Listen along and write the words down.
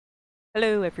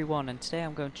Hello everyone, and today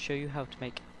I'm going to show you how to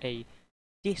make a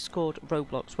Discord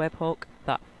Roblox webhook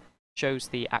that shows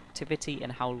the activity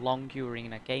and how long you were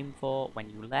in a game for when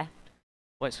you left.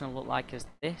 What it's going to look like is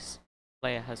this. The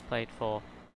player has played for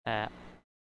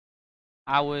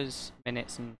hours,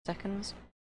 minutes and seconds.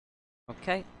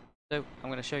 Okay, so I'm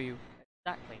going to show you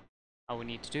exactly how we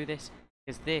need to do this,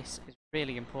 because this is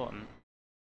really important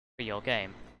for your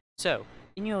game. So,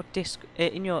 in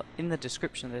the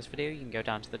description of this video, you can go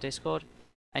down to the Discord,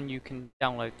 and you can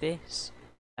download this.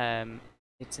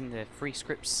 It's in the free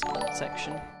scripts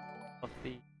section of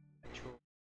the actual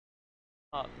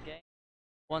part of the game.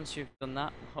 Once you've done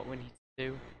that, what we need to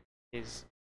do is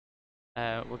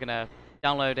we're gonna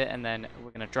download it, and then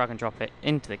we're gonna drag and drop it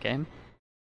into the game.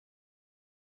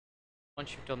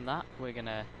 Once you've done that, we're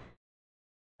gonna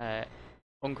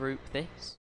ungroup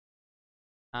this,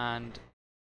 and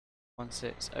once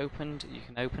it's opened, you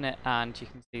can open it, and you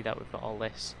can see that we've got all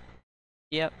this.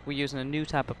 Yep, we're using a new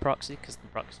type of proxy because the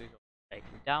proxy got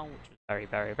taken down, which was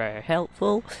very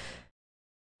helpful.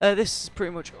 This is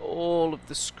pretty much all of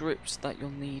the scripts that you'll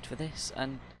need for this,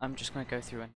 and I'm just going to go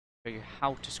through and show you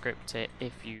how to script it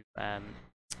if you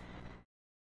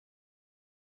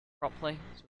properly.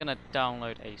 So we're going to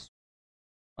download a script.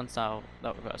 Once now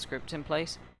that we've got a script in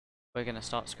place, we're going to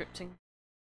start scripting.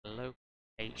 Local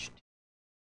HTTP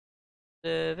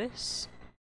service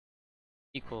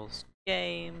equals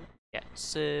game get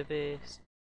service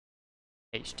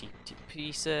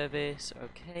HTTP service.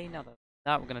 Okay, now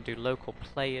that we're going to do local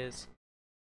players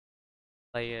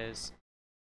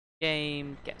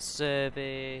game get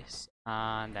service,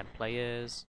 and then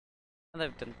players. And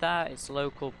they've done that. It's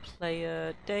local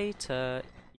player data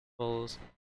equals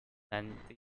then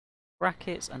the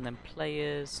brackets, and then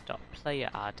players dot player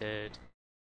added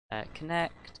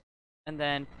connect, and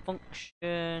then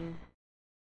function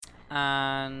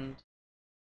and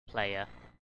player.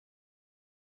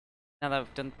 Now that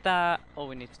we've done that, all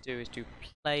we need to do is do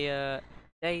player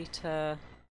data.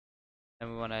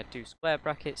 Then we want to do square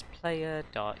brackets player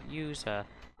dot user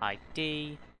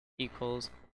ID equals.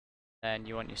 Then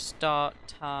you want your start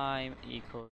time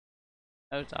equals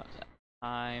start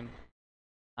time,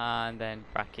 and then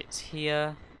brackets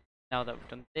here. Now that we've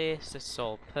done this is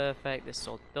all perfect. This is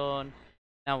all done.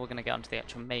 Now we're going to get onto the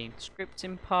actual main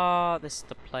scripting part. This is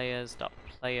the players dot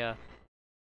player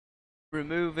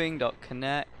removing dot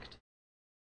connect,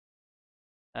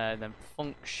 then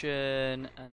function,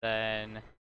 and then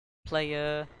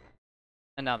player.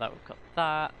 And now that we've got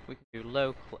that, we can do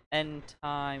local end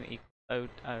time equals o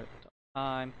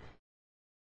time.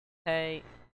 Okay,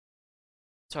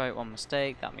 sorry, one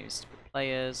mistake. That means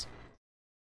players,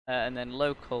 and then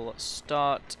local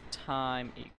start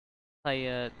time equals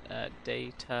player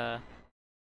data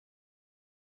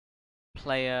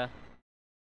player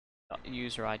dot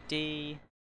user ID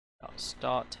dot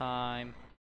start time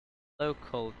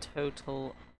local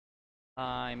total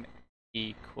time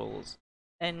equals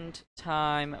end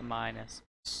time minus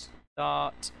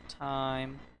start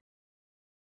time,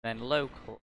 then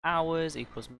local hours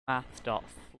equals math dot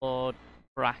floor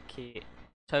bracket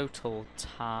total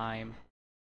time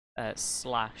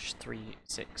slash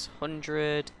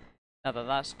 3600. Now that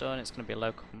that's done, it's going to be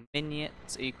local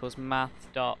minutes equals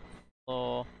math dot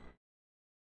floor,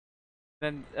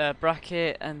 then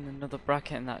bracket and another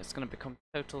bracket, and that's going to become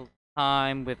total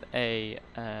time with a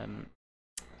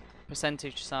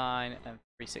percentage sign and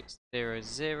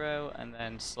 3600, and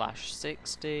then slash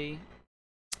 60.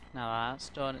 Now that's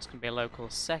done, it's going to be a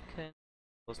local second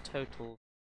equals total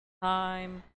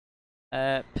time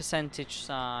percentage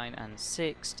sign and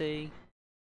 60.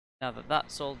 Now that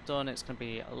that's all done, it's going to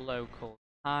be a local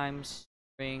time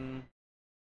string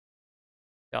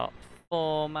dot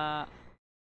format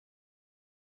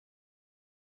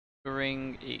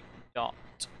string dot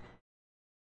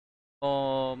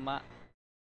format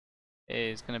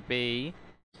is going to be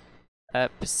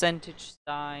percentage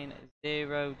sign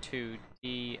 0 to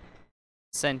D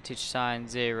percentage sign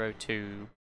 0 to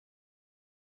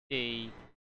D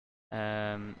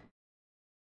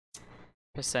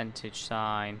percentage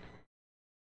sign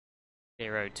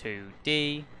 0 to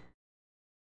D,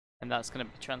 and that's going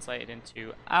to be translated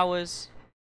into hours,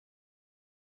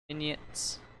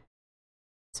 minutes,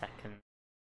 seconds.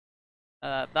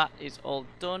 That is all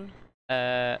done.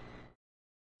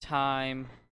 Time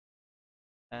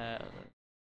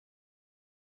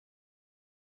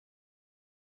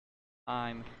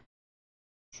time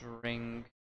string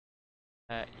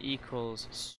equals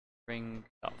string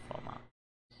dot format.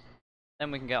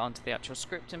 Then we can get onto the actual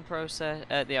scripting process,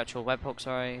 the actual webhook,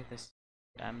 sorry. This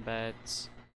embeds.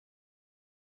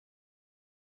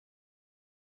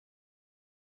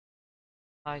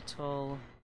 title,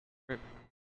 script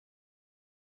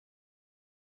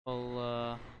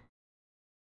color,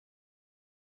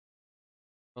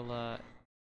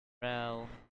 rel,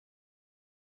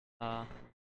 and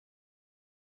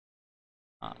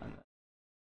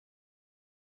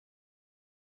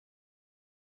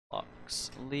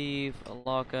box, leave a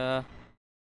logger,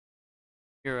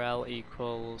 URL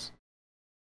equals,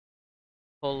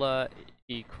 color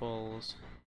equals,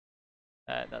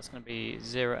 that's going to be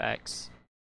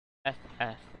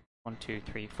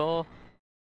 0xFF1234.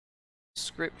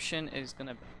 Description is going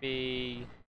to be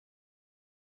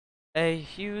a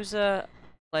user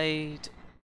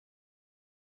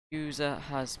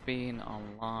has been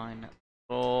online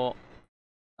for,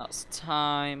 that's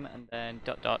time, and then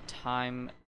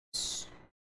time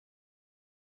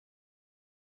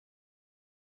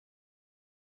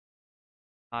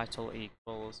title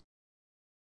equals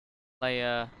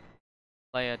player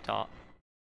dot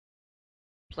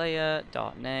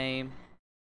name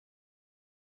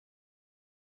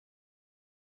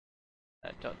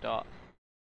dot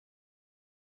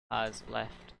has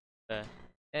left the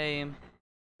game,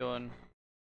 done,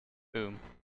 boom.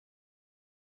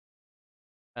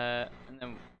 And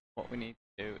then what we need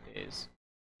to do is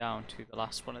down to the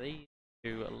last one of these,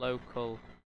 do a local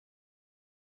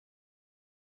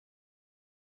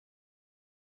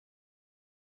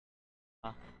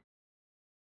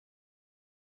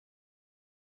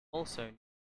also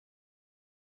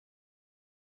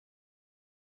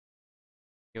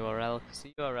URL, because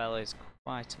the URL is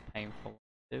quite a painful one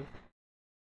to do.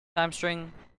 Time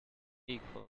string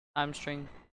equals time string,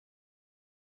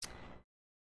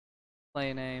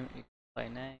 play name equals play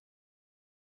name.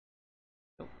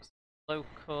 Oops.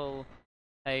 Local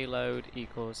payload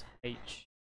equals h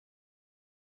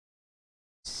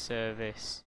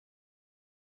service.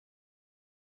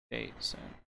 Okay, so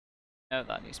no,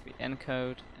 that needs to be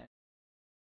encode.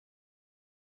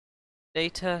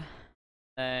 Data,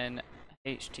 then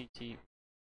HTTP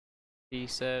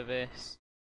service,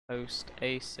 host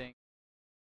async,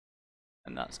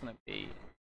 and that's going to be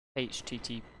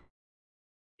https://web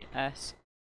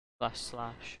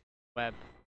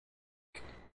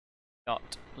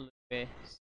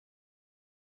 .lewis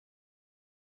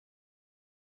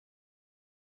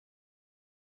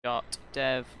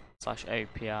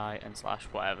 .dev/API and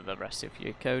 / whatever the rest of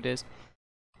your code is.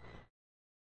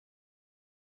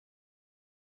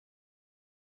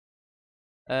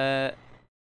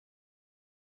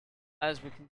 As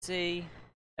we can see,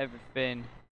 everything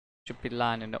should be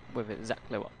lining up with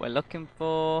exactly what we're looking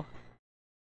for.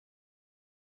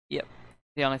 Yep.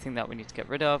 The only thing that we need to get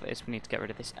rid of is we need to get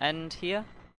rid of this end here,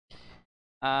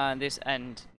 and this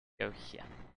end go here.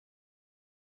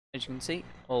 As you can see,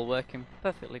 all working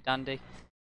perfectly dandy,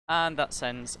 and that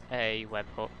sends a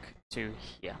webhook to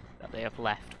here that they have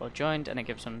left or joined, and it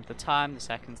gives them the time, the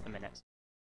seconds, the minutes.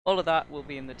 All of that will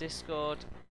be in the Discord.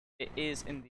 It is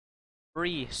in the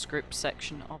free script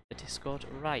section of the Discord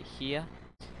right here.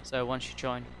 So once you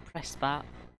join, press that.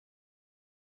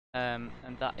 And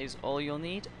that is all you'll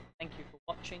need. Thank you for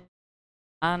watching,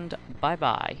 and bye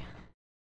bye.